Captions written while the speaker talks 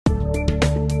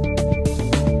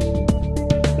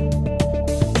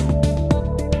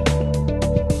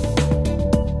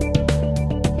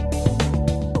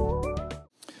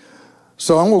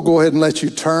So I'm going to go ahead and let you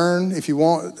turn if you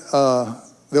want.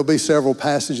 There'll be several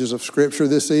passages of Scripture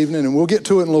this evening, and we'll get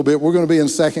to it in a little bit. We're going to be in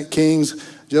 2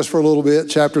 Kings just for a little bit,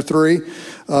 chapter 3.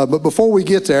 But before we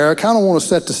get there, I kind of want to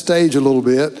set the stage a little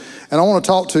bit, and I want to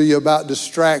talk to you about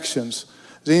distractions.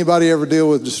 Does anybody ever deal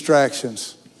with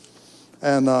distractions?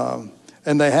 And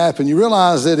they happen. You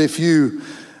realize that if you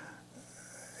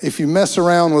mess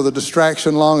around with a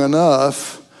distraction long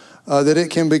enough, that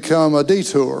it can become a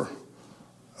detour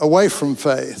away from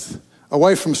faith,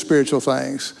 away from spiritual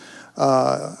things.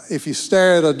 If you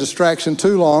stare at a distraction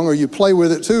too long or you play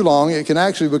with it too long, it can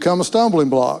actually become a stumbling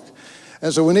block.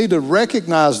 And so we need to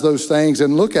recognize those things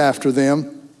and look after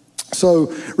them.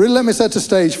 So really let me set the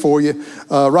stage for you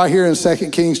right here in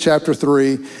 2 Kings chapter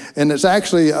 3. And it's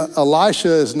actually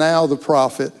Elisha is now the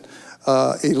prophet.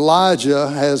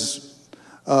 Elijah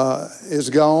is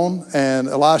gone, and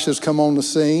Elisha's come on the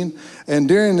scene. And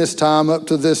during this time up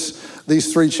to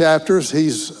these 3 chapters,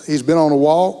 he's been on a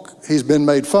walk. He's been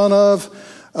made fun of.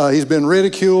 He's been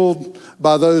ridiculed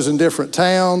by those in different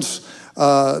towns.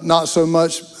 Not so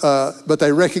much, but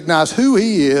they recognize who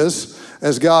he is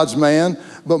as God's man,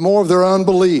 but more of their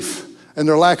unbelief and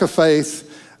their lack of faith.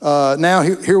 Now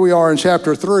here we are in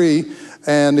chapter 3,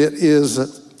 and it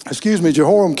is,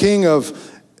 Jehoram, king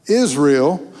of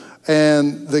Israel,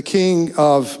 and the king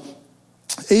of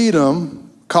Edom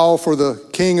called for the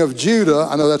king of Judah.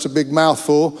 I know that's a big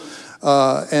mouthful.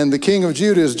 And the king of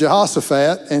Judah is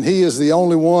Jehoshaphat, and he is the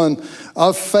only one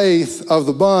of faith of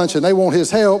the bunch, and they want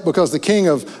his help because the king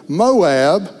of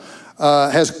Moab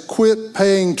has quit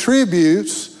paying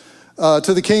tributes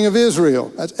to the king of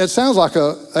Israel. It sounds like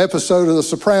an episode of The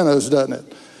Sopranos, doesn't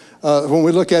it? When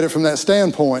we look at it from that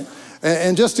standpoint.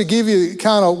 And just to give you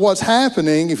kind of what's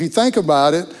happening, if you think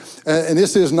about it, and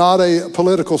this is not a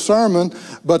political sermon,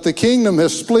 but the kingdom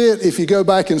has split. If you go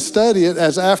back and study it,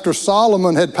 as after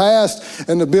Solomon had passed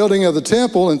and the building of the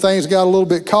temple and things got a little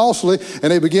bit costly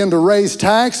and they began to raise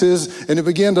taxes and it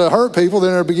began to hurt people,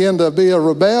 then there began to be a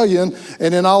rebellion.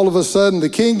 And then all of a sudden the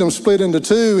kingdom split into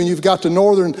 2, and you've got the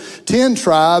northern 10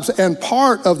 tribes and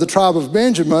part of the tribe of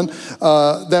Benjamin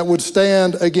that would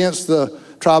stand against the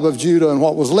tribe of Judah and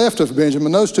what was left of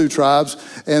Benjamin, those 2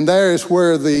 tribes, and there is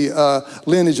where the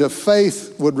lineage of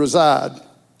faith would reside.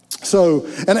 So,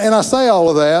 and I say all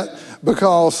of that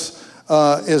because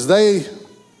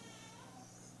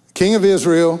king of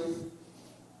Israel,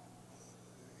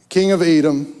 king of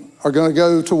Edom, are going to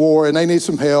go to war and they need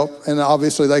some help, and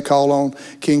obviously they call on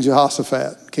King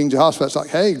Jehoshaphat. King Jehoshaphat's like,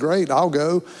 hey, great, I'll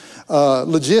go.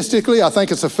 Logistically, I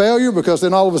think it's a failure because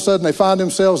then all of a sudden they find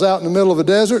themselves out in the middle of a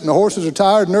desert and the horses are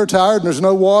tired and they're tired and there's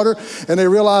no water, and they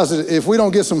realize that if we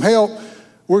don't get some help,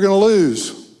 we're going to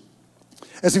lose.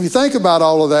 And so if you think about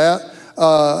all of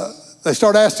that, they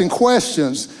start asking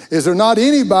questions. Is there not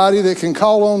anybody that can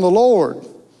call on the Lord?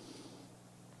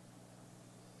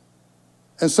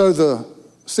 And so the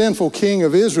sinful king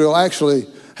of Israel actually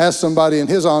has somebody in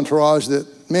his entourage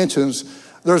that mentions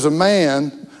there's a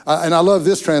man, and I love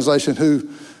this translation, who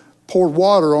poured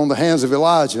water on the hands of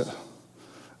Elijah.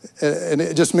 And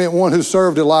it just meant one who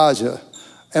served Elijah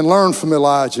and learned from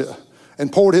Elijah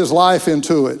and poured his life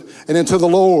into it and into the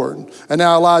Lord. And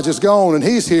now Elijah's gone and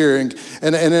he's here. And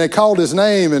they called his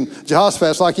name, and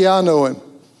Jehoshaphat's like, yeah, I know him.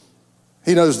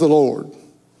 He knows the Lord.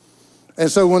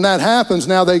 And so when that happens,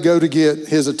 now they go to get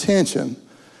his attention.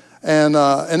 And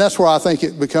that's where I think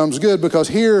it becomes good, because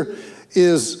here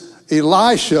is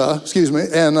Elisha,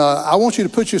 and I want you to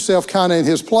put yourself kind of in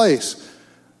his place.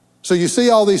 So you see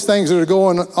all these things that are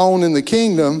going on in the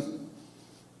kingdom.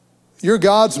 You're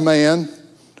God's man,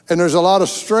 and there's a lot of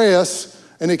stress,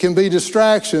 and it can be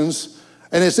distractions,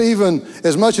 and it's even,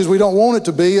 as much as we don't want it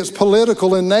to be, it's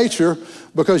political in nature,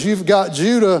 because you've got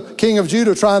Judah, king of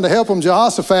Judah, trying to help him,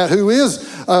 Jehoshaphat, who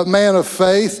is a man of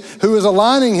faith, who is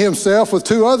aligning himself with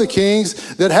 2 other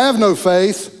kings that have no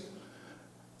faith.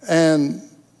 And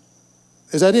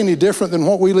is that any different than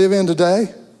what we live in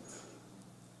today?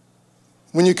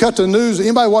 When you cut the news,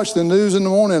 anybody watch the news in the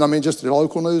morning? I mean, just the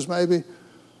local news maybe?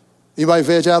 Anybody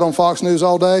veg out on Fox News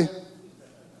all day?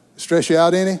 Stress you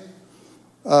out any?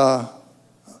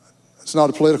 It's not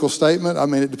a political statement. I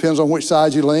mean, it depends on which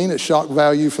side you lean. It's shock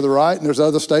value for the right, and there's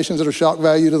other stations that are shock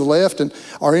value to the left, and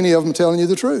are any of them telling you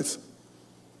the truth?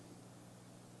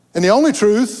 And the only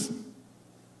truth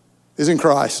is in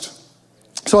Christ.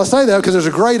 So I say that because there's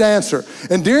a great answer.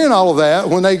 And during all of that,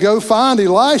 when they go find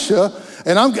Elisha,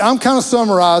 and I'm kind of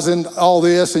summarizing all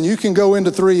this, and you can go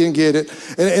into 3 and get it.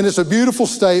 And it's a beautiful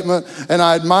statement, and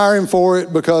I admire him for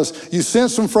it, because you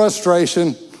sense some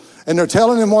frustration, and they're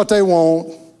telling him what they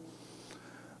want.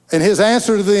 And his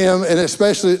answer to them, and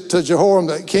especially to Jehoram,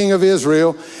 the king of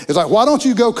Israel, is like, why don't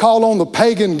you go call on the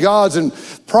pagan gods and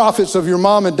prophets of your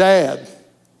mom and dad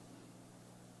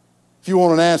if you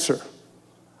want an answer?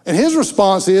 And his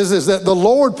response is that the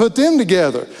Lord put them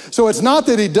together. So it's not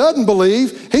that he doesn't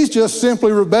believe, he's just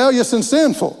simply rebellious and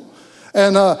sinful.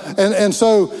 And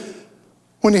so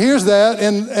when he hears that,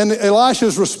 and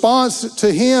Elisha's response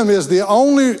to him is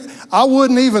I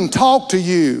wouldn't even talk to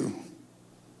you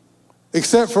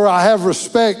except for I have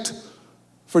respect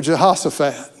for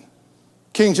Jehoshaphat,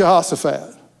 King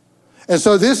Jehoshaphat. And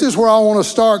so this is where I want to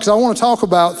start, because I want to talk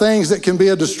about things that can be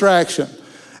a distraction.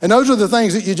 And those are the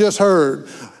things that you just heard.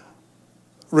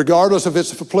 Regardless if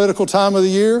it's a political time of the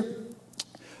year,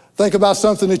 think about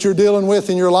something that you're dealing with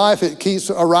in your life. It keeps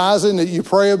arising that you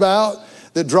pray about,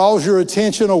 that draws your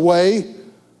attention away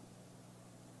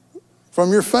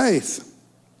from your faith.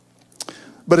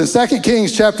 But in 2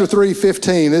 Kings chapter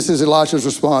 3:15, this is Elisha's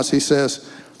response. He says,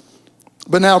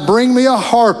 but now bring me a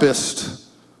harpist.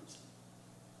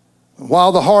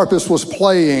 While the harpist was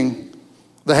playing,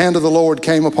 the hand of the Lord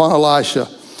came upon Elisha.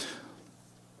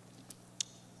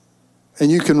 And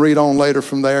you can read on later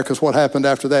from there, because what happened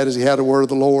after that is he had a word of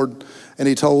the Lord, and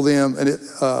he told them,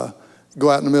 go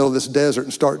out in the middle of this desert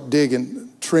and start digging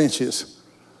trenches.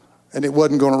 And it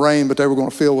wasn't going to rain, but they were going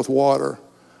to fill with water.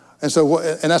 And so,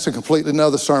 and that's a completely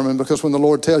another sermon, because when the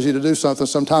Lord tells you to do something,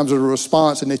 sometimes there's a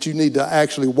response and that you need to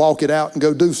actually walk it out and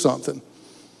go do something.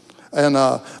 And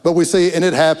but we see, and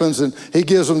it happens, and he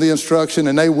gives them the instruction,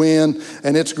 and they win,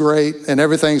 and it's great, and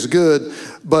everything's good.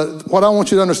 But what I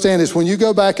want you to understand is when you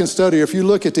go back and study, or if you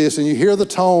look at this and you hear the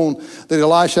tone that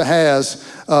Elisha has,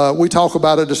 we talk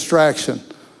about a distraction.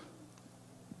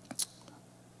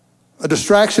 A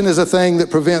distraction is a thing that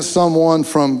prevents someone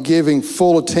from giving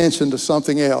full attention to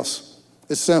something else.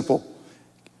 It's simple.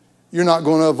 You're not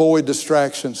going to avoid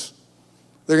distractions.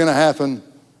 They're going to happen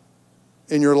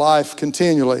in your life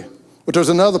continually. But there's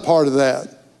another part of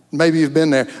that. Maybe you've been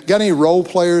there. Got any role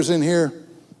players in here?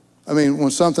 I mean,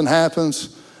 when something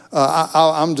happens,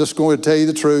 I'm just going to tell you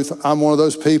the truth. I'm one of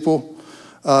those people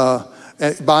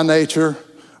by nature.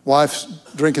 Wife's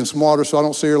drinking some water, so I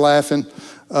don't see her laughing.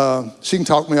 She can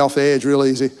talk me off the edge real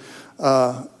easy.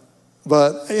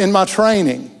 But in my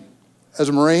training as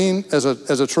a Marine, as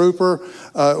a trooper,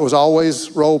 it was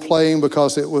always role playing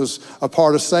because it was a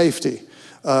part of safety.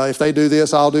 If they do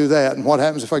this, I'll do that. And what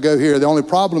happens if I go here? The only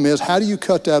problem is, how do you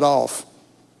cut that off?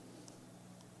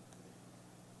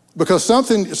 Because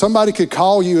somebody could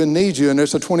call you and need you, and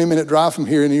there's a 20-minute drive from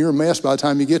here, and you're a mess by the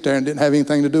time you get there, and didn't have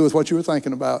anything to do with what you were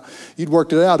thinking about. You'd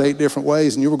worked it out 8 different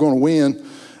ways, and you were going to win.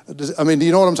 I mean, do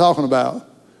you know what I'm talking about?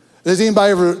 Does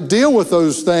anybody ever deal with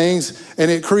those things,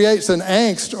 and it creates an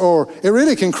angst, or it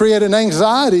really can create an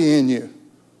anxiety in you?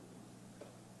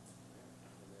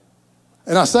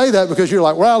 And I say that because you're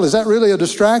like, well, is that really a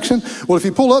distraction? Well, if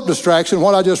you pull up distraction,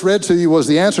 what I just read to you was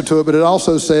the answer to it, but it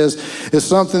also says it's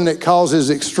something that causes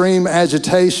extreme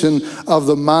agitation of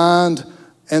the mind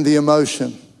and the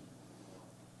emotion.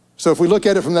 So if we look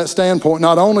at it from that standpoint,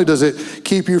 not only does it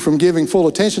keep you from giving full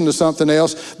attention to something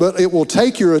else, but it will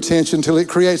take your attention until it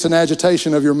creates an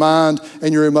agitation of your mind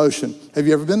and your emotion. Have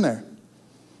you ever been there?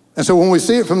 And so when we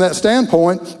see it from that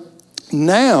standpoint,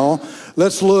 now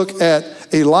let's look at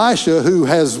Elisha, who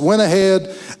has went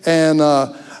ahead and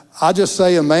I just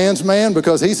say a man's man,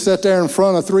 because he sat there in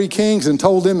front of 3 kings and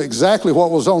told them exactly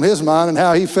what was on his mind and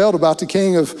how he felt about the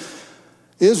king of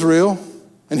Israel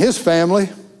and his family.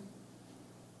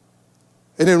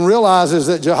 And then realizes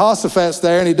that Jehoshaphat's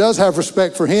there and he does have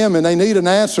respect for him and they need an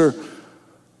answer.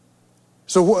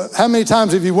 So how many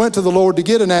times have you went to the Lord to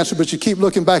get an answer, but you keep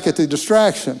looking back at the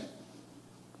distraction?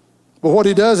 But what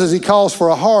he does is he calls for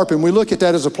a harp, and we look at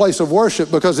that as a place of worship,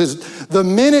 because it's the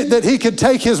minute that he could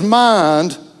take his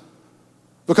mind,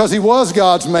 because he was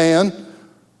God's man,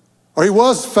 or he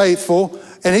was faithful,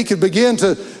 and he could begin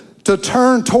to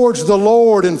turn towards the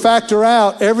Lord and factor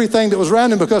out everything that was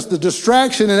around him, because the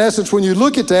distraction, in essence, when you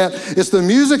look at that, it's the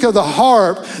music of the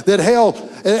harp that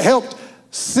helped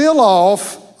seal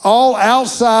off all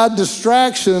outside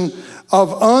distraction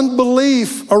of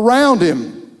unbelief around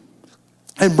him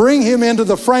and bring him into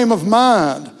the frame of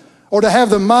mind, or to have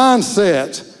the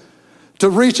mindset to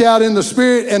reach out in the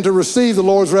Spirit and to receive the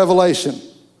Lord's revelation.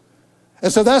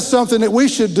 And so that's something that we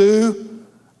should do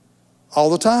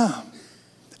all the time.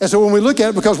 And so when we look at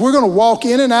it, because we're going to walk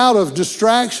in and out of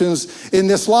distractions in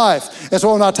this life. And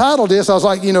so when I titled this, I was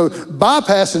like,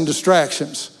 bypassing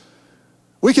distractions.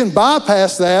 We can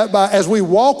bypass that as we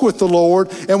walk with the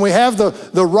Lord and we have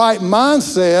the right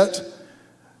mindset.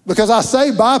 Because I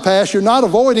say bypass, you're not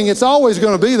avoiding, it's always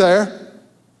going to be there.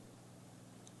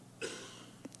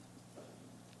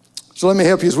 So let me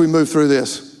help you as we move through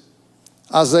this.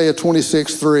 Isaiah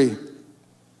 26:3.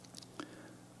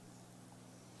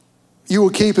 You will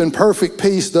keep in perfect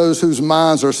peace those whose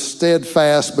minds are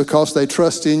steadfast because they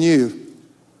trust in you.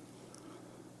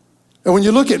 And when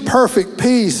you look at perfect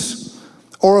peace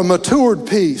or a matured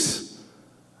peace,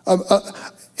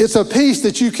 it's a peace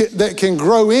that can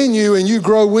grow in you and you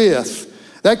grow with.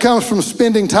 That comes from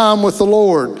spending time with the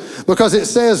Lord, because it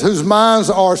says whose minds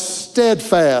are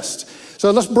steadfast. So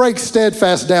let's break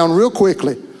steadfast down real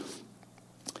quickly.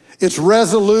 It's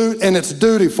resolute and it's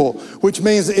dutiful, which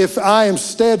means if I am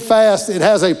steadfast, it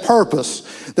has a purpose,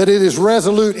 that it is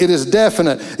resolute, it is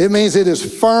definite. It means it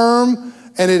is firm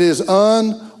and it is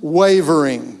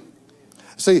unwavering.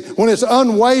 See, when it's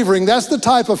unwavering, that's the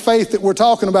type of faith that we're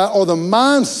talking about, or the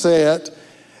mindset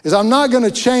is I'm not going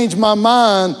to change my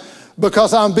mind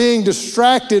because I'm being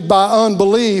distracted by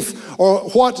unbelief or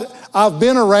what I've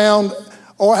been around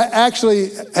or actually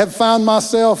have found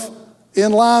myself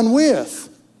in line with.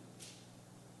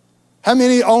 How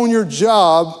many on your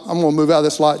job, I'm going to move out of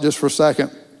this light just for a second,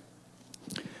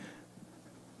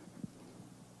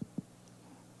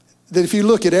 that if you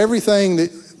look at everything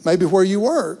that maybe where you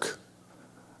work,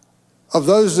 of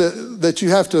those that you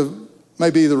have to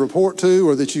maybe either report to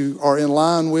or that you are in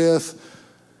line with,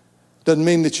 doesn't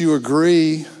mean that you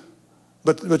agree,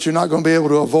 but you're not going to be able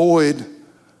to avoid,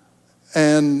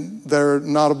 and they're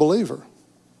not a believer.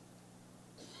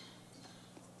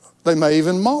 They may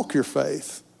even mock your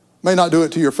faith. May not do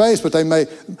it to your face, but they may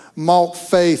mock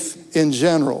faith in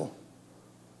general.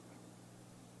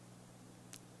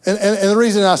 And the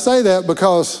reason I say that,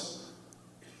 because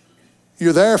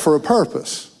you're there for a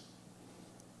purpose.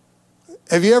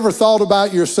 Have you ever thought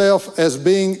about yourself as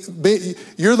being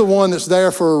you're the one that's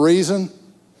there for a reason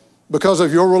because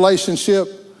of your relationship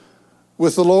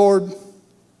with the Lord?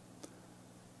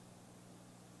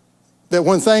 That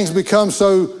when things become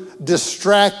so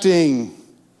distracting,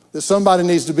 that somebody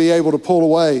needs to be able to pull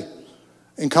away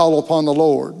and call upon the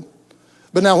Lord.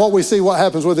 But now what we see, what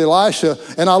happens with Elisha,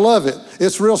 and I love it.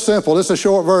 It's real simple. It's a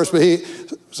short verse,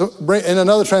 but in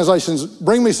another translation,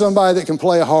 bring me somebody that can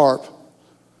play a harp.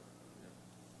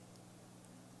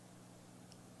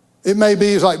 It may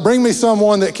be like, bring me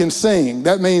someone that can sing.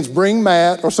 That means bring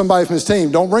Matt or somebody from his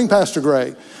team. Don't bring Pastor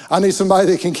Gray. I need somebody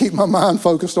that can keep my mind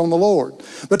focused on the Lord.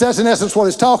 But that's in essence what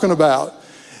it's talking about.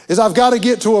 Is I've got to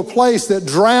get to a place that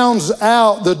drowns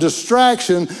out the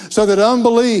distraction so that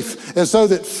unbelief and so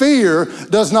that fear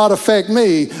does not affect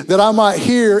me, that I might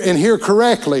hear and hear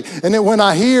correctly. And that when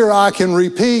I hear, I can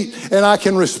repeat and I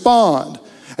can respond.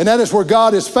 And that is where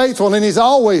God is faithful, and he's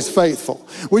always faithful.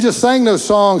 We just sang those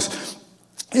songs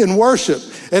in worship.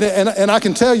 And I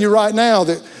can tell you right now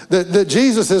that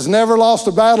Jesus has never lost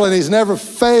a battle and he's never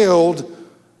failed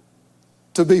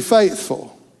to be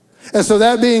faithful. And so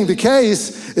that being the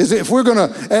case, is if we're going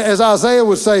to, as Isaiah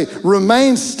would say,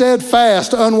 remain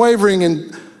steadfast, unwavering,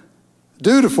 and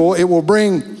dutiful, it will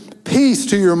bring peace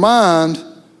to your mind,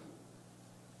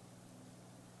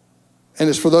 and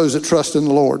it's for those that trust in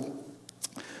the Lord.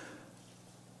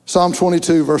 Psalm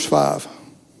 22, verse 5.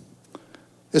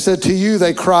 It said, to you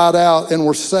they cried out and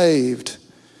were saved.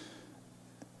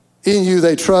 In you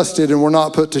they trusted and were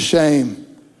not put to shame.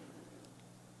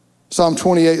 Psalm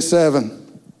 28, 7.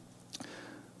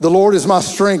 The Lord is my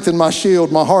strength and my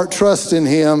shield. My heart trusts in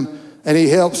him and he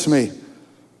helps me.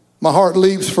 My heart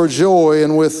leaps for joy,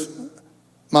 and with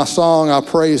my song I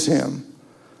praise him.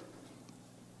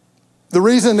 The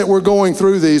reason that we're going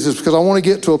through these is because I want to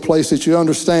get to a place that you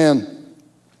understand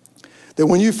that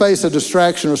when you face a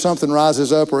distraction or something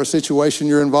rises up or a situation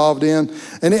you're involved in,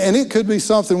 and it could be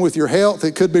something with your health,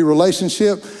 it could be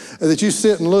relationship, that you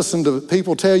sit and listen to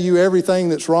people tell you everything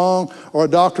that's wrong, or a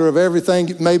doctor of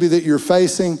everything maybe that you're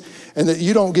facing, and that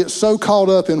you don't get so caught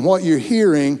up in what you're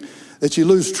hearing that you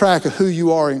lose track of who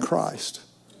you are in Christ.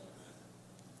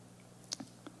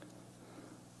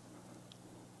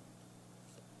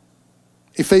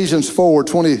 Ephesians 4,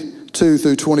 22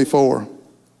 through 24.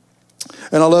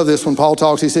 And I love this when Paul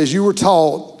talks. He says, you were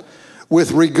taught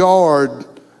with regard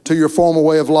to your former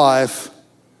way of life.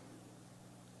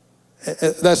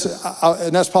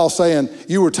 That's Paul saying,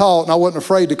 you were taught, and I wasn't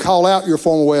afraid to call out your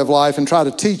former way of life and try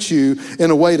to teach you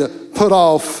in a way to put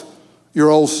off your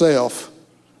old self,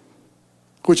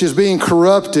 which is being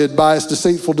corrupted by its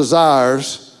deceitful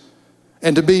desires,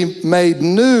 and to be made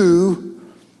new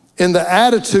in the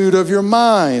attitude of your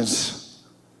minds,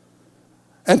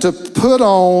 and to put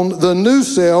on the new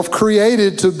self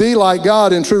created to be like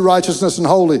God in true righteousness and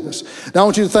holiness. Now I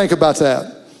want you to think about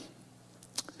that.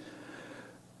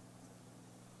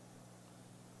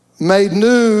 Made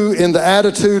new in the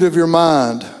attitude of your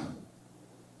mind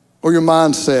or your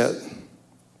mindset.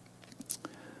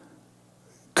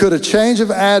 could a change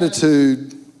of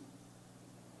attitude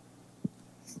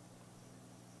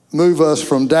move us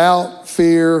from doubt,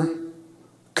 fear,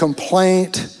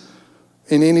 complaint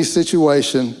in any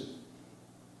situation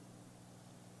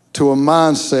to a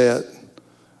mindset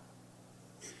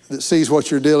that sees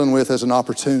what you're dealing with as an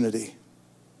opportunity?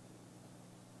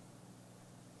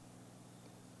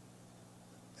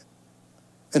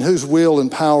 And whose will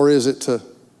and power is it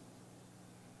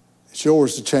it's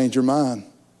yours to change your mind?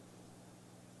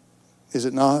 Is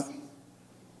it not?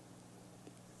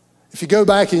 If you go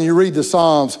back and you read the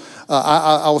Psalms,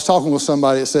 I was talking with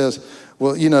somebody that says,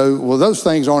 well, those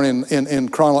things aren't in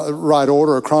right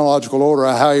order or chronological order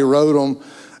or how he wrote them.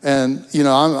 And,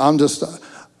 I'm just, I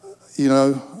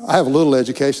have a little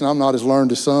education. I'm not as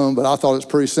learned as some, but I thought it's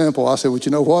pretty simple. I said, well,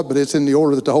 you know what? But it's in the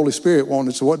order that the Holy Spirit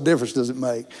wanted, so what difference does it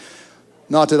make?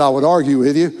 Not that I would argue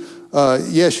with you.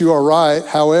 Yes, you are right.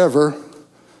 However,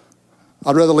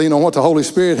 I'd rather lean on what the Holy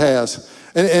Spirit has.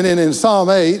 And in Psalm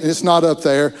 8, and it's not up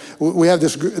there, we have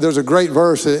there's a great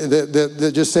verse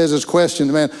that just says this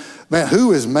question, man,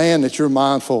 who is man that you're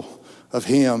mindful of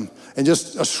him? And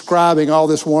just ascribing all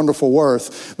this wonderful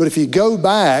worth. But if you go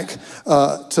back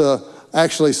to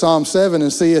actually Psalm 7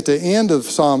 and see at the end of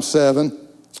Psalm 7,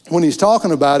 when he's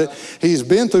talking about it, he's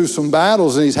been through some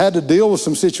battles and he's had to deal with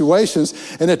some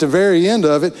situations. And at the very end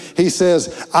of it, he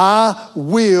says, I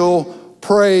will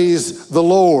praise the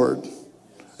Lord.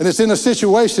 And it's in a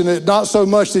situation that not so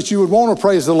much that you would want to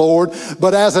praise the Lord,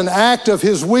 but as an act of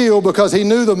his will, because he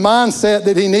knew the mindset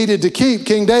that he needed to keep.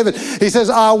 King David, he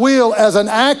says, I will, as an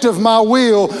act of my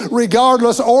will,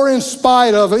 regardless or in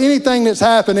spite of anything that's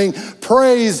happening,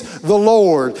 praise the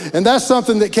Lord. And that's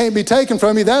something that can't be taken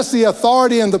from you. That's the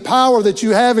authority and the power that you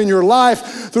have in your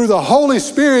life through the Holy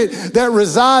Spirit that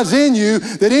resides in you,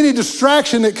 that any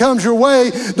distraction that comes your way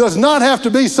does not have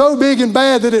to be so big and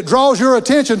bad that it draws your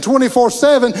attention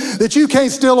 24/7 that you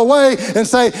can't steal away and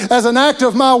say, as an act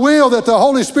of my will that the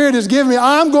Holy Spirit has given me,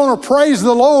 I'm going to praise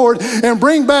the Lord and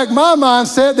bring back my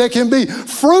mindset that can be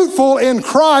fruitful in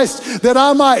Christ, that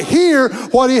I might hear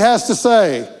what he has to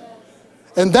say.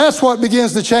 And that's what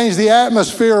begins to change the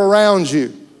atmosphere around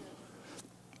you.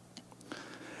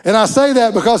 And I say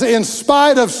that because in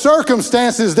spite of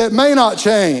circumstances that may not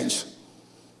change,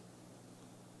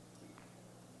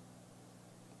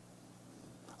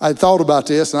 I thought about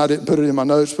this, and I didn't put it in my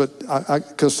notes, but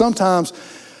because sometimes,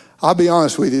 I'll be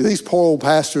honest with you, these poor old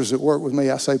pastors that work with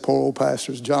me, I say poor old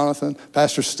pastors, Jonathan,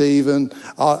 Pastor Stephen,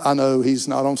 I know he's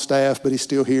not on staff, but he's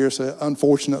still here, so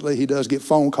unfortunately he does get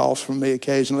phone calls from me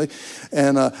occasionally,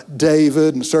 and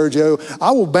David and Sergio, I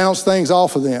will bounce things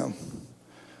off of them.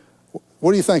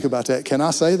 What do you think about that? Can I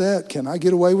say that? Can I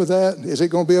get away with that? Is it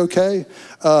going to be okay?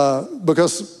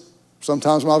 Because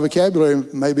sometimes my vocabulary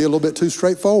may be a little bit too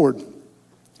straightforward.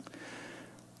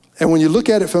 And when you look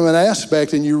at it from an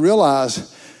aspect and you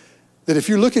realize that if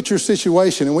you look at your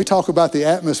situation, and we talk about the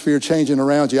atmosphere changing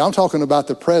around you, I'm talking about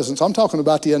the presence, I'm talking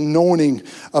about the anointing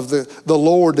of the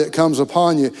Lord that comes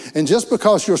upon you. And just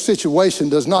because your situation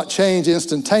does not change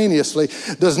instantaneously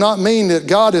does not mean that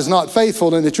God is not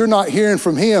faithful and that you're not hearing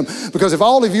from him. Because if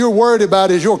all of you're worried about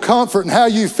is your comfort and how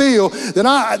you feel, then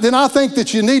I think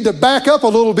that you need to back up a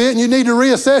little bit and you need to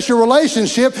reassess your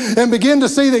relationship and begin to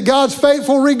see that God's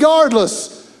faithful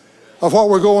regardless of what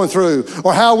we're going through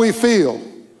or how we feel.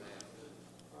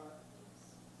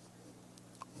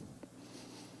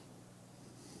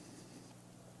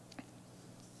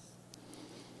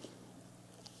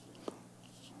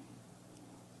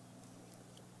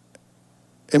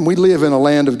 And we live in a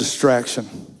land of distraction.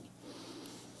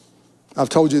 I've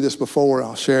told you this before,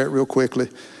 I'll share it real quickly.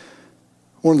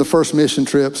 One of the first mission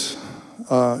trips,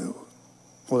 it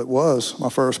was my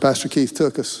first, Pastor Keith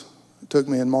took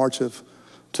me in March of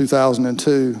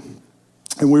 2002,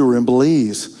 and we were in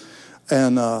Belize,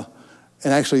 and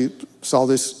actually saw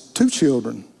these two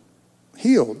children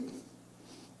healed,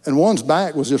 and one's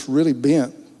back was just really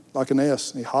bent like an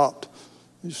S, and he hopped,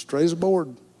 just straight as a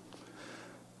board.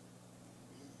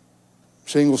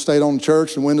 Shingles stayed on the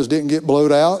church, and windows didn't get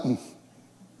blowed out, and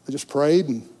they just prayed,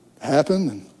 and it happened,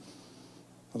 and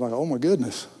I was like, oh my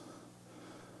goodness.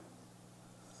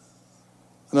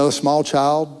 Another small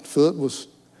child, foot was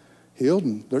healed,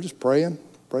 and they're just praying,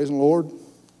 praising the Lord.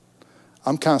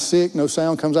 I'm kind of sick, no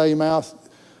sound comes out of your mouth.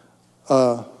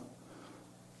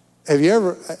 Have you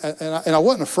ever, and I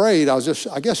wasn't afraid, I was just,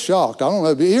 I guess, shocked. I don't know,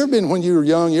 have you ever been, when you were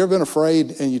young, you ever been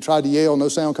afraid and you tried to yell, no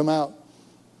sound come out?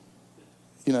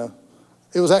 You know,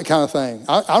 it was that kind of thing.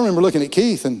 I remember looking at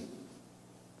Keith, and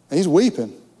he's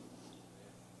weeping.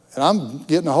 And I'm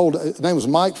getting a hold of, his name was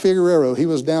Mike Figueroa. He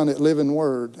was down at Living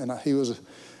Word, and he was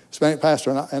Hispanic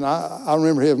pastor, and I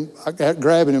remember him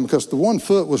grabbing him because the one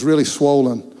foot was really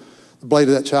swollen. The blade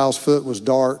of that child's foot was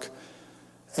dark,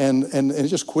 and it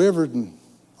just quivered, and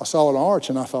I saw an arch,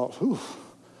 and I thought, whew.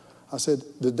 I said,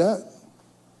 did that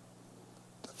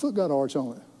foot got an arch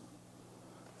on it?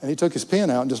 And he took his pen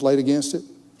out and just laid against it.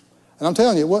 And I'm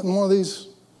telling you, it wasn't one of these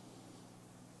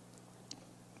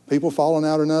people falling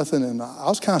out or nothing, and I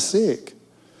was kind of sick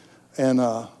and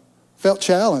felt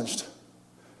challenged.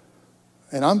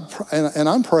 And I'm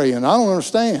praying. I don't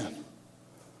understand.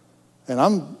 And I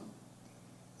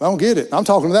don't get it. I'm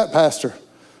talking to that pastor.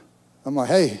 I'm like,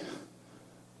 hey,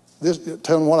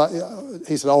 tell him what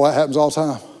he said, oh, that happens all the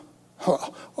time.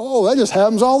 Oh, that just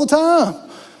happens all the time.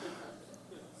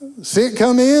 Sick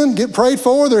come in, get prayed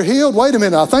for, they're healed. Wait a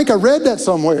minute, I think I read that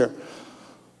somewhere.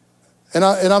 And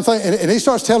I'm thinking, and he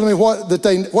starts telling me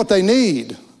what they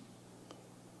need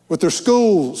with their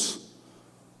schools.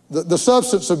 The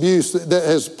substance abuse that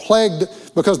has plagued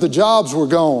because the jobs were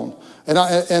gone,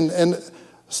 and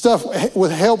stuff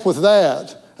with help with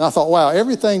that. And I thought, wow,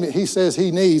 everything that he says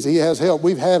he needs, he has help.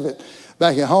 We have it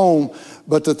back at home.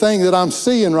 But the thing that I'm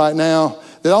seeing right now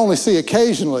that I only see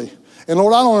occasionally, and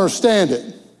Lord, I don't understand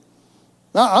it.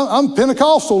 I'm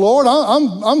Pentecostal, Lord.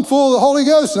 I'm full of the Holy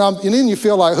Ghost, and then you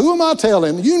feel like, who am I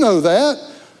telling? You know that,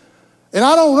 and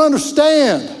I don't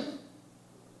understand.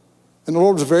 And the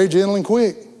Lord was very gentle and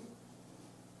quick.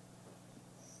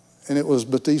 And it was,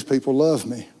 but these people love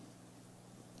me.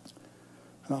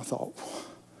 And I thought,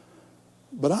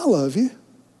 but I love you.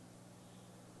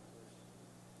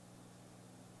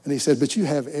 And he said, but you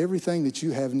have everything that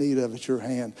you have need of at your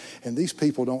hand. And these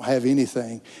people don't have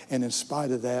anything. And in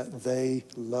spite of that, they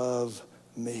love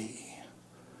me.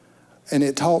 And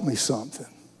it taught me something.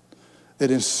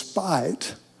 That in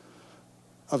spite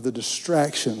of the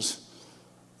distractions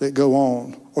that go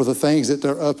on or the things that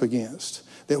they're up against,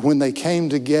 that when they came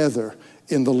together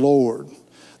in the Lord,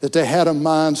 that they had a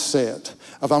mindset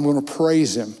of I'm going to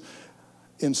praise him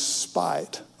in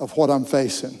spite of what I'm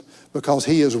facing because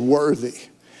he is worthy.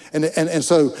 And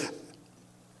so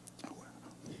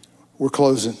we're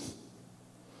closing.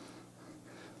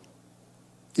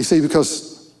 You see,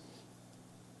 because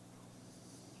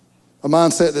a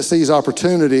mindset that sees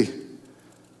opportunity,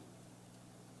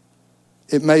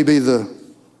 it may be the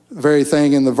very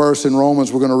thing in the verse in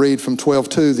Romans we're going to read from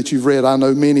 12:2 that you've read, I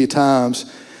know, many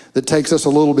times, that takes us a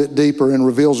little bit deeper and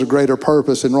reveals a greater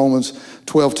purpose. In Romans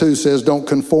 12:2 says, don't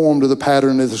conform to the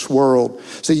pattern of this world.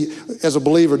 See, as a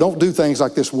believer, don't do things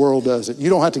like this world does it. You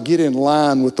don't have to get in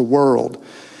line with the world.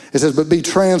 It says, but be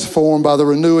transformed by the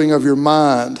renewing of your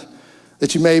mind,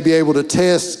 that you may be able to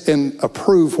test and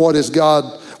approve what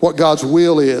God's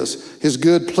will is, his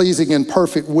good, pleasing, and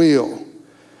perfect will.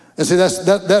 And see,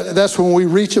 that's when we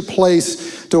reach a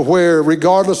place to where,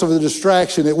 regardless of the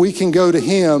distraction, that we can go to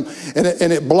him, and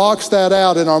it blocks that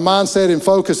out, and our mindset and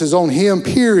focus is on him,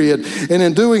 period. And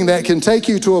in doing that can take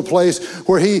you to a place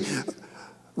where he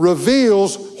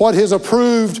reveals what his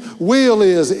approved will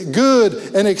is,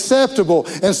 good and acceptable.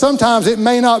 And sometimes it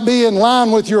may not be in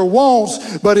line with your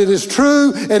wants, but it is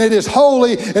true, and it is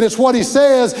holy, and it's what he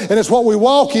says, and it's what we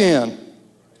walk in.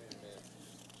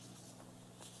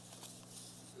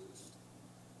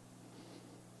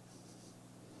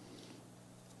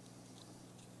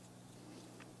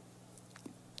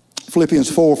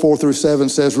 Philippians 4:4-7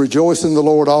 says, rejoice in the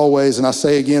Lord always, and I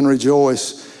say again,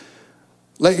 rejoice.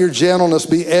 Let your gentleness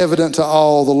be evident to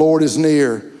all. The Lord is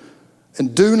near.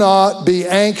 And do not be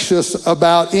anxious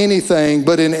about anything,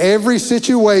 but in every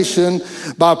situation,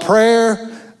 by prayer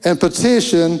and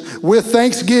petition, with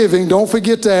thanksgiving, don't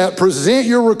forget that, present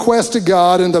your request to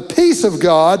God, and the peace of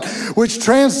God, which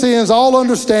transcends all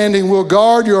understanding, will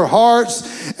guard your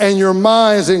hearts and your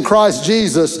minds in Christ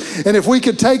Jesus. And if we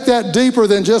could take that deeper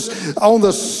than just on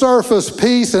the surface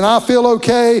peace, and I feel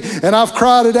okay, and I've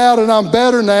cried it out, and I'm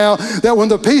better now, that when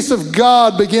the peace of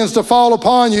God begins to fall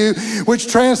upon you,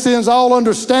 which transcends all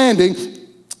understanding,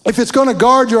 if it's going to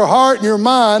guard your heart and your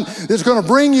mind, it's going to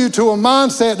bring you to a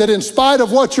mindset that in spite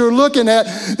of what you're looking at,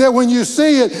 that when you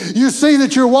see it, you see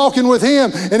that you're walking with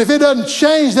him. And if it doesn't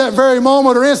change that very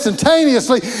moment or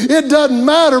instantaneously, it doesn't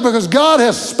matter, because God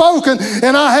has spoken,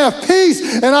 and I have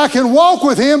peace, and I can walk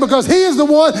with him because he is the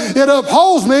one that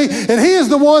upholds me, and he is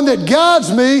the one that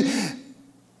guides me,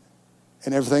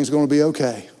 and everything's going to be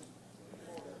okay.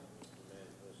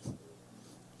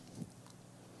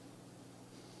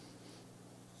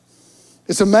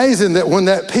 It's amazing that when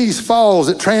that peace falls,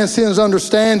 it transcends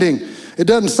understanding. It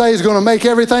doesn't say he's going to make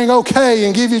everything okay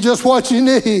and give you just what you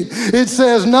need. It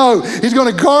says, no, he's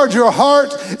going to guard your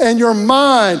heart and your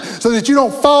mind so that you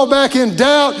don't fall back in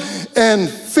doubt and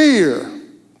fear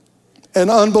and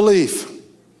unbelief.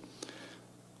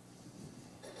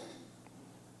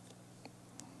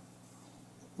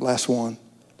 Last one,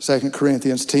 2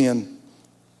 Corinthians 10,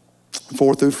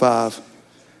 4 through 5.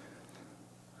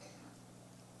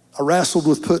 I wrestled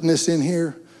with putting this in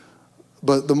here,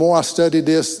 but the more I studied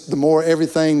this, the more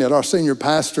everything that our senior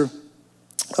pastor,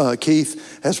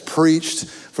 Keith, has preached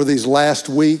for these last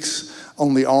weeks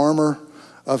on the armor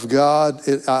of God.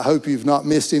 I hope you've not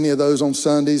missed any of those on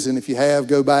Sundays, and if you have,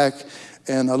 go back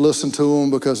and listen to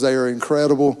them because they are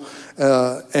incredible,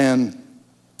 and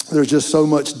there's just so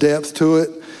much depth to it.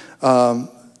 And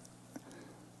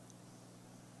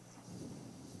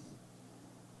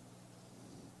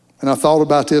I thought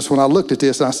about this when I looked at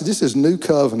this, and I said, this is new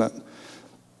covenant.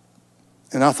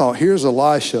 And I thought, here's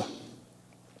Elisha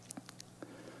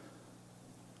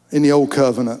in the old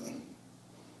covenant.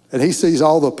 And he sees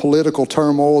all the political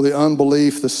turmoil, the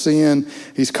unbelief, the sin.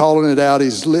 He's calling it out.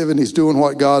 He's living. He's doing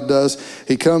what God does.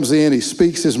 He comes in. He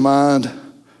speaks his mind.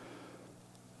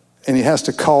 And he has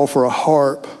to call for a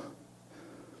harp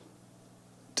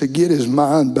to get his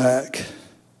mind back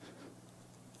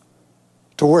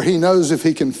to where he knows if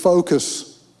he can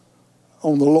focus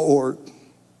on the Lord,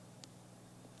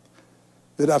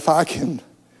 that if I can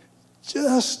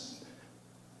I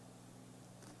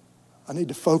need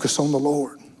to focus on the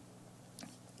Lord.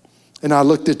 And I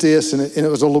looked at this, and it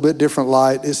was a little bit different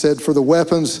light. It said, for the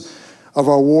weapons of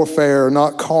our warfare are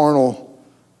not carnal,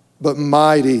 but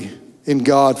mighty in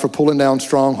God for pulling down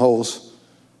strongholds,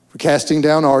 for casting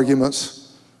down arguments,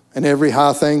 and every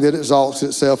high thing that exalts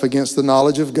itself against the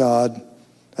knowledge of God.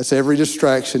 That's every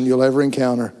distraction you'll ever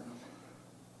encounter.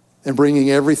 And bringing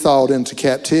every thought into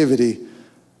captivity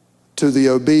to the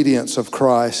obedience of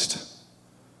Christ.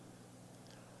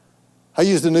 I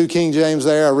use the New King James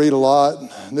there. I read a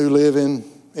lot. New Living,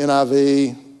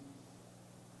 NIV,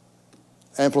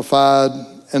 Amplified.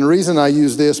 And the reason I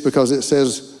use this because it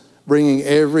says bringing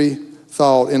every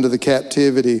thought into the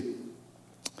captivity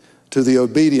to the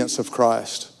obedience of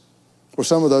Christ. Or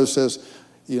some of those says,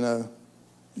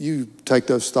 you take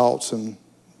those thoughts and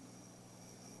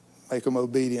make them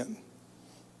obedient.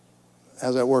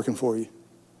 How's that working for you?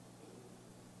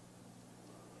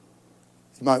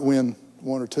 You might win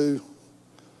 1 or 2,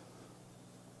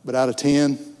 but out of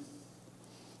 10.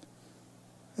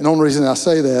 And the only reason I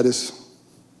say that is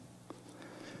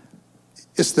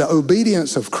it's the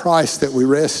obedience of Christ that we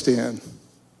rest in.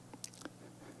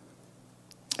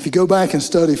 If you go back and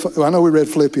study, I know we read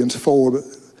Philippians 4, but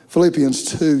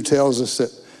Philippians 2 tells us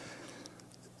that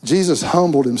Jesus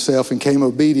humbled himself and came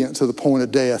obedient to the point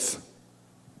of death.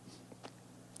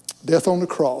 Death on the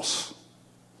cross.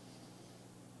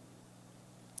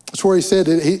 That's where he said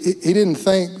that he didn't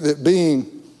think that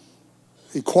being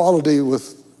equality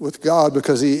with God,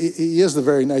 because he is the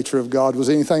very nature of God, was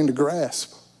anything to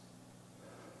grasp.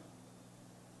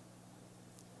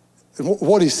 And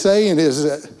what he's saying is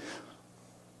that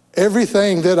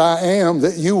everything that I am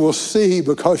that you will see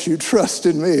because you trust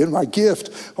in me and my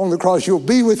gift on the cross, you'll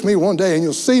be with me one day and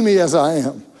you'll see me as I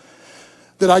am.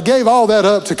 That I gave all that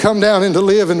up to come down and to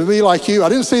live and to be like you. I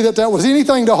didn't see that was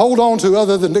anything to hold on to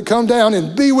other than to come down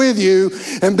and be with you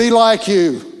and be like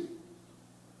you.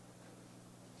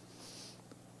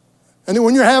 And then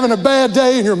when you're having a bad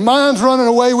day and your mind's running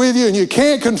away with you and you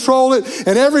can't control it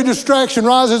and every distraction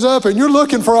rises up and you're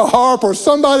looking for a harp or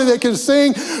somebody that can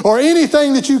sing or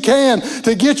anything that you can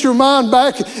to get your mind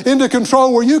back into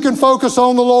control where you can focus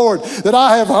on the Lord. That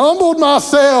I have humbled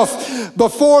myself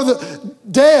before the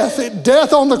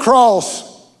death on the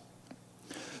cross,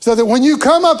 so that when you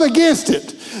come up against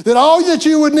it, that all that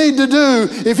you would need to do,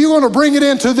 if you want to bring it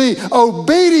into the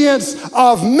obedience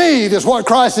of me, that's what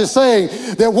Christ is saying,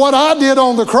 that what I did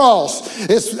on the cross,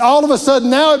 it's all of a sudden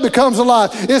now it becomes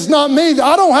alive. It's not me.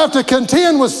 I don't have to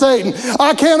contend with Satan.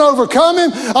 I can't overcome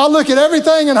him. I look at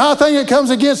everything and high thing that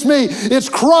comes against me. It's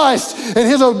Christ and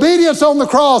his obedience on the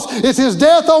cross. It's his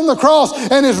death on the cross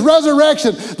and his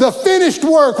resurrection. The finished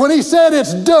work, when he said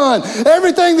it's done,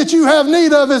 everything that you have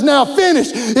need of is now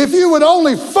finished. If you would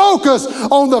only focus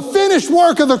on the finished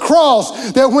work of the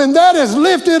cross, that when that is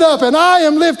lifted up and I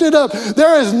am lifted up,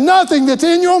 there is nothing that's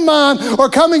in your mind or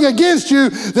coming against you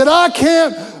that I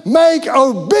can't make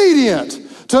obedient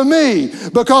to me.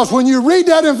 Because when you read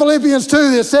that in Philippians 2,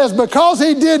 it says, because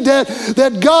he did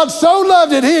that God so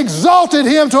loved it, he exalted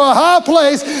him to a high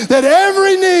place that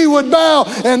every knee would bow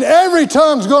and every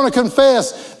tongue's going to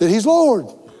confess that he's Lord.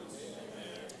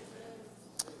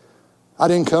 I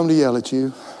didn't come to yell at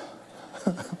you.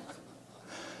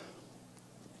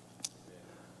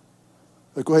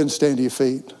 But go ahead and stand to your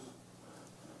feet.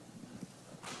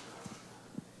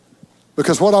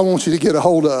 Because what I want you to get a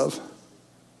hold of,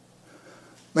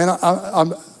 man,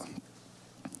 I'm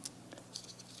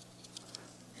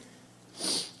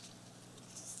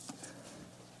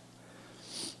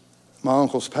My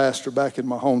uncle's pastor back in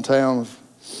my hometown of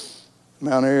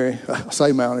Mount Airy. I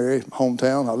say Mount Airy,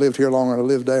 hometown. I lived here longer than I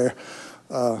lived there.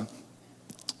 I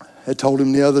told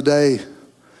him the other day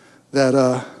that,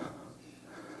 I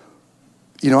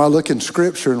look in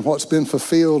Scripture and what's been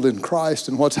fulfilled in Christ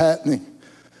and what's happening.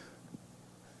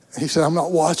 He said, I'm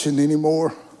not watching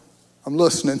anymore. I'm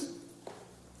listening.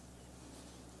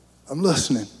 I'm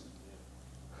listening.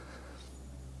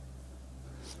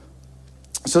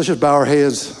 So let's just bow our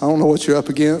heads. I don't know what you're up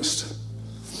against.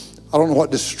 I don't know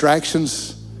what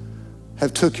distractions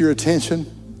have took your attention.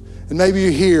 And maybe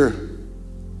you're here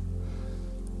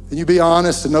and you be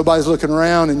honest and nobody's looking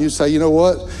around and you say, you know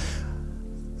what?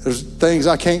 There's things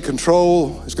I can't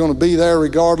control. It's going to be there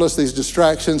regardless, these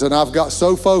distractions. And I've got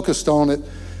so focused on it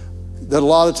that a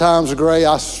lot of times, Gray,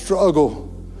 I struggle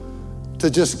to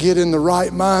just get in the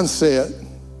right mindset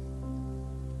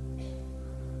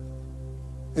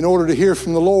in order to hear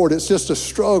from the Lord. It's just a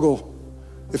struggle.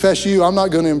 If that's you, I'm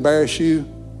not going to embarrass you.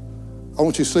 I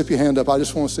want you to slip your hand up. I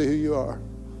just want to see who you are.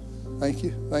 Thank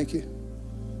you, thank you,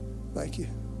 thank you.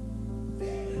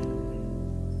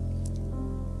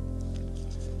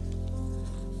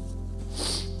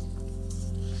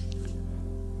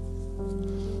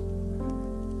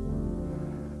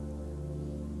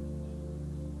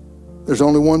 There's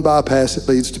only one bypass that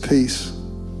leads to peace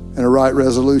and a right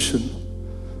resolution.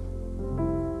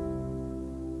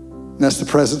 And that's the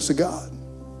presence of God.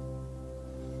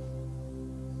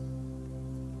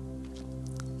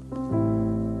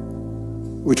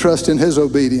 We trust in His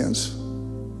obedience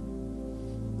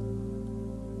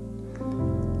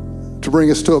to bring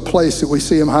us to a place that we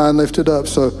see Him high and lifted up.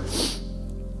 So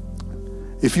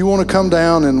if you want to come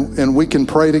down and we can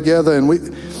pray together, and we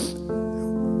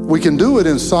can do it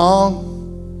in song.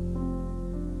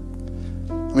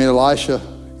 I mean, Elisha,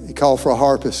 he called for a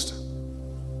harpist.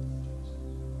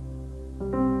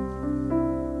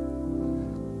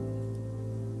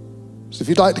 So if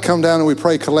you'd like to come down and we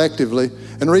pray collectively,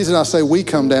 and the reason I say we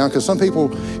come down, because some people,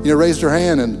 raised their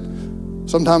hand, and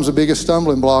sometimes the biggest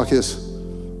stumbling block is,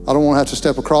 I don't want to have to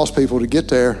step across people to get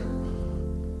there.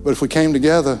 But if we came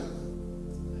together,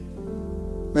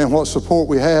 man, what support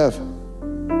we have.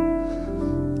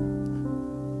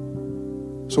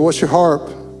 So what's your harp?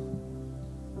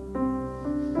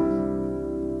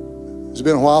 It's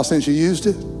been a while since you used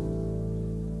it.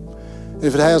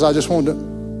 If it has, I just wanted to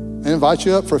invite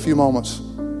you up for a few moments.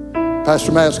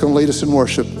 Pastor Matt's going to lead us in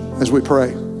worship as we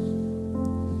pray.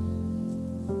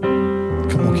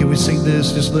 Come on, can we sing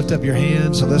this? Just lift up your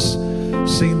hands and let's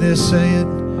sing this, saying,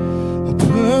 a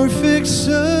perfect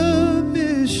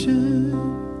submission.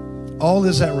 All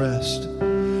is at rest.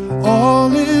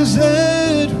 All is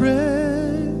at rest.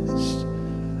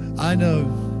 I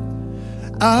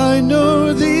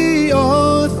know the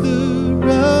author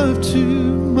of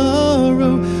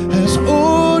tomorrow has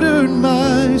ordered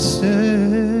my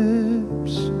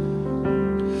steps.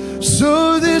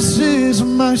 So this is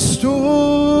my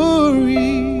story,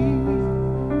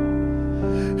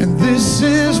 and this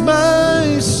is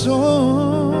my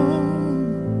song.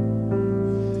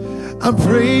 I'm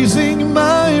praising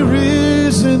my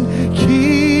risen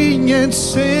King and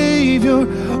Savior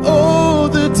all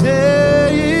the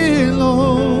day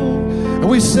long. And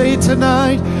we say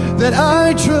tonight that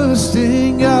I trust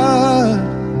in God,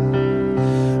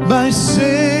 my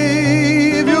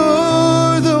Savior,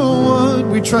 the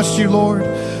one. We trust you, Lord,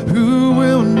 who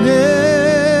will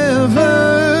never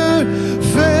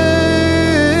fail.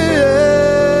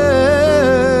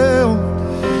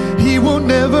 He will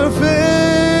never fail.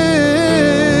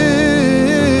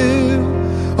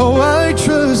 Oh, I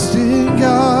trust in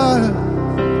God,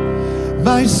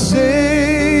 my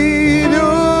Savior,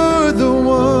 the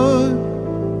one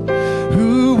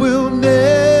who will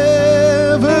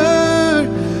never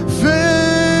fail.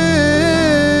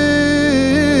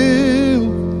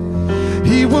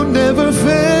 He will never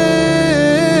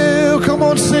fail. Come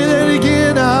on, say that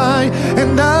again.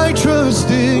 I trust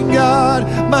in God,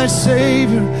 my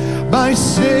Savior,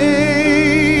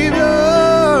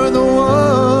 the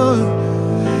one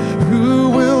who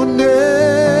will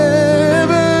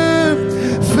never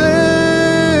fail.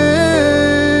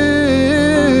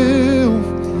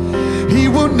 He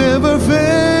will never fail.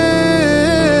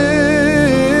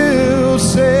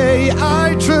 Say,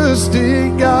 I trust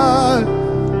in God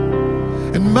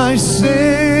and my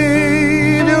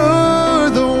Savior,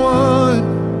 the one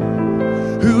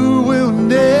who will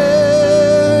never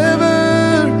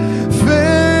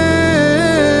fail.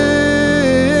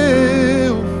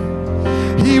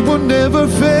 He will never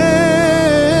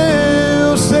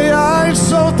fail. Say, I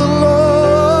sought the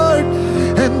Lord,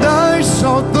 and I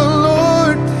sought the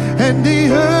Lord, and He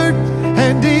heard,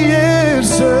 and He answered.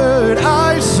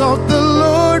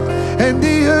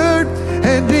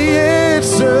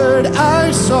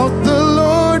 sought the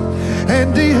Lord,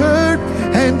 and he heard,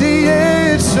 and he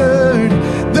answered.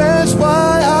 That's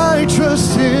why I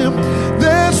trust him.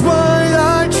 That's why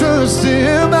I trust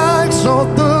him. I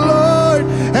sought the Lord,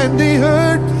 and he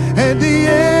heard, and he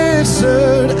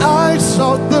answered. I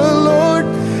sought the Lord,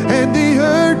 and he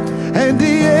heard, and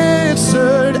he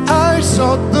answered. I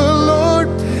sought the Lord,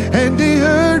 and he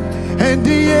heard, and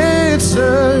he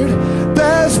answered.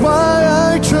 That's why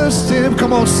I trust him.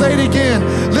 Come on, say it again.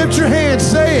 Lift your hands,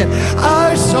 say it.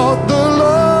 I sought the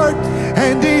Lord,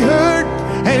 and he heard,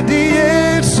 and he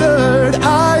answered.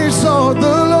 I sought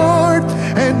the Lord,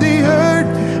 and he heard,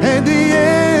 and he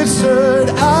answered.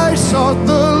 I sought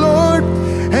the Lord,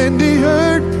 and he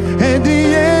heard, and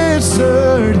he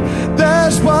answered.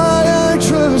 That's why I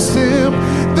trust him.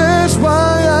 That's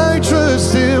why I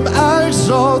trust him. I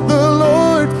sought the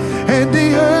Lord, and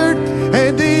he heard,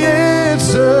 and he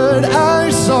answered. I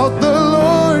sought the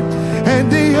Lord,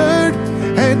 and he heard,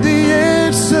 and he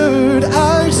answered.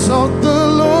 I sought the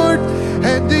Lord,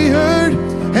 and he heard,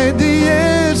 and he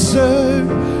answered.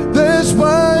 That's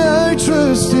why I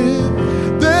trust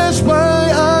him. That's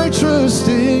why I trust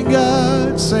in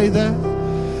God. Say that.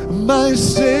 My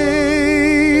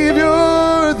Savior,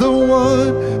 the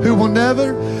one who will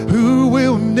never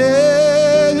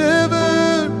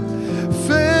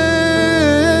fail.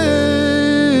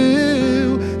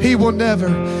 He will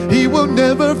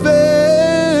never fail.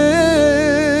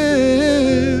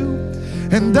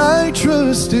 And I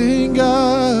trust in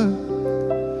God,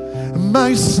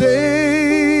 my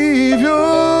Savior,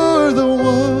 the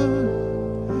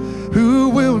one who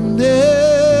will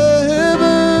never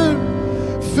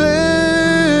fail.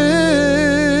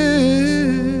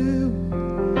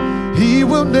 He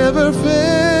will never fail.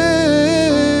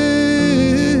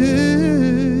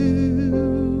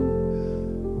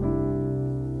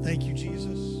 Thank you,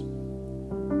 Jesus.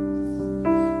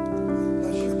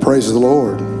 Praise the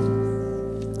Lord.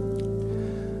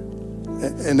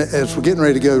 And as we're getting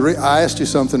ready to go, I asked you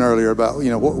something earlier about,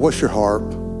 what's your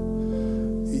harp?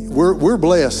 We're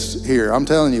blessed here. I'm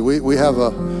telling you, we have a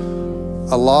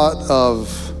lot of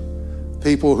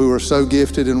people who are so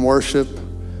gifted in worship.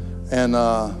 And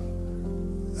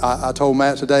I told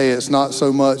Matt today, it's not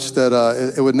so much that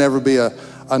it would never be a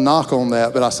knock on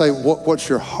that, but I say, what's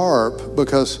your harp?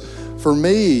 Because for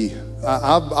me,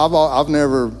 I've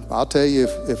never, I'll tell you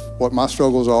if what my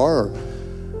struggles are,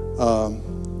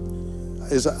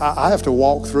 is I have to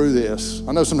walk through this.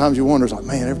 I know sometimes you wonder, it's like,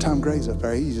 man, every time Gray's up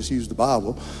there, he just used the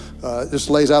Bible. Just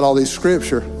lays out all these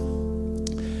scripture.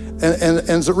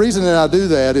 And the reason that I do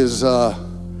that is I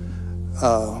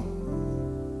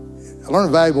learned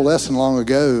a valuable lesson long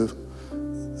ago.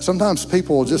 Sometimes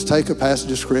people will just take a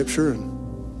passage of scripture and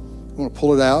want to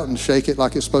pull it out and shake it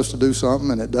like it's supposed to do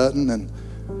something, and it doesn't, and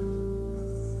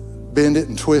bend it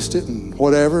and twist it and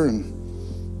whatever,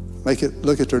 and make it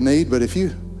look at their need. But if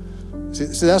you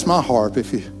see, that's my harp.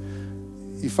 If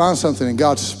you find something and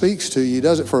God speaks to you, he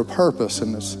does it for a purpose,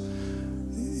 and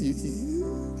you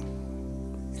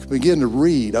can begin to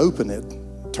read, open it,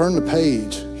 turn the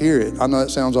page, hear it. I know that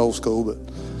sounds old school, but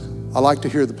I like to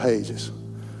hear the pages.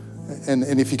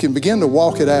 And if you can begin to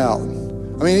walk it out,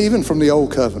 I mean, even from the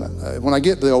old covenant. When I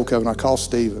get to the old covenant, I call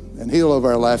Stephen, and he'll over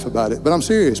there laugh about it. But I'm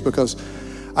serious, because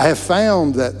I have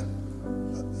found that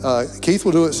Keith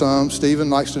will do it some, Stephen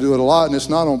likes to do it a lot, and it's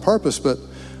not on purpose, but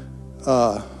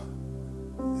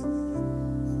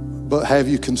have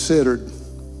you considered,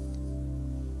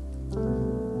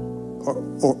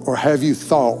 or have you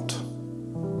thought?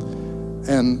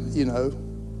 And,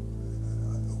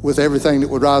 with everything that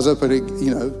would rise up,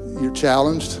 you're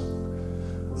challenged.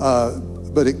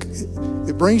 But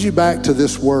it brings you back to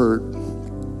this word.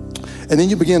 And then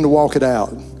you begin to walk it out.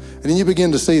 And then you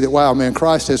begin to see that, wow, man,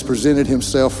 Christ has presented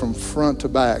himself from front to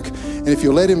back. And if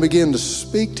you let him begin to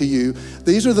speak to you,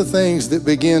 these are the things that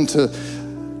begin to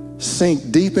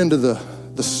sink deep into the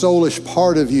soulish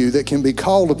part of you that can be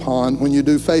called upon when you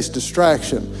do face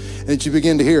distraction. And that you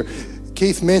begin to hear.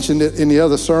 Keith mentioned it in the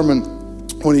other sermon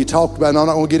when he talked about, and I'm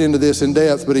not going to get into this in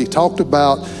depth, but he talked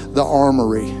about the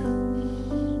armory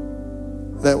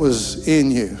that was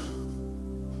in you.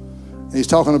 He's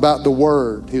talking about the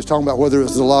word. He was talking about whether it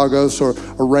was the logos or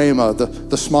rhema,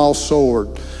 the small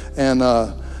sword, and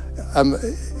how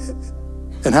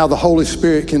the Holy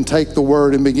Spirit can take the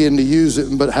word and begin to use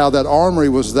it, but how that armory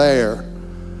was there.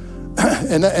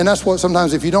 And that's what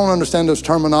sometimes, if you don't understand those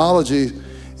terminology,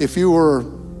 if you were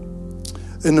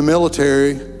in the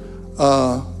military,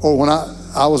 or when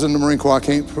I was in the Marine Corps, I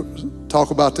can't talk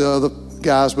about the other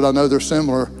guys, but I know they're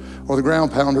similar, or the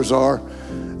ground pounders are,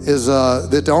 is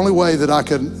that the only way that I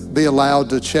could be allowed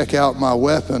to check out my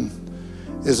weapon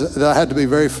is that I had to be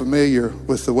very familiar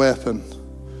with the weapon.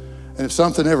 And if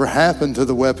something ever happened to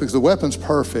the weapon, because the weapon's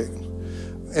perfect,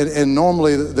 and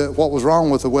normally what was wrong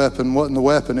with the weapon wasn't the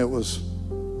weapon, it was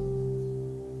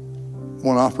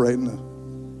one operating the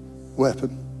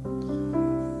weapon.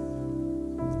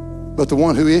 But the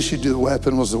one who issued the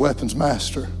weapon was the weapon's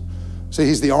master. See,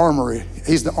 he's the armorer.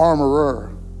 He's the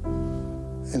armorer.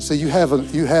 And so you have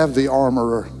the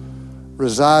armorer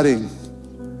residing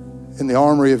in the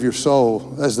armory of your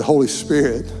soul as the Holy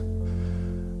Spirit.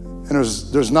 And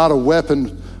there's not a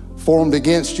weapon formed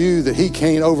against you that he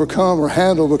can't overcome or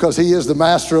handle, because he is the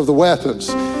master of the weapons.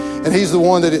 And he's the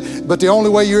one but the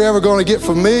only way you're ever going to get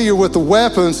familiar with the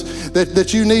weapons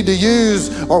that you need to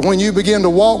use are when you begin to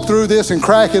walk through this and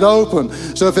crack it open.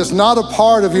 So if it's not a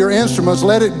part of your instruments,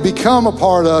 let it become a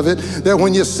part of it, that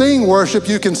when you sing worship,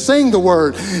 you can sing the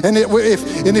word. And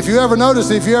if you ever notice,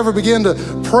 if you ever begin to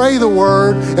pray the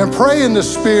word and pray in the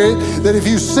Spirit, that if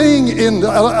you sing in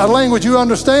a language you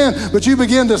understand, but you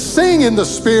begin to sing in the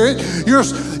Spirit,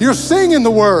 you're singing the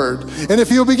word. And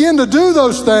if you begin to do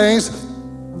those things,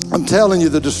 I'm telling you,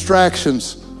 the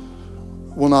distractions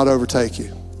will not overtake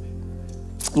you.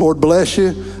 Lord bless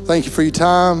you. Thank you for your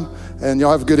time, and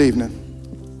y'all have a good evening.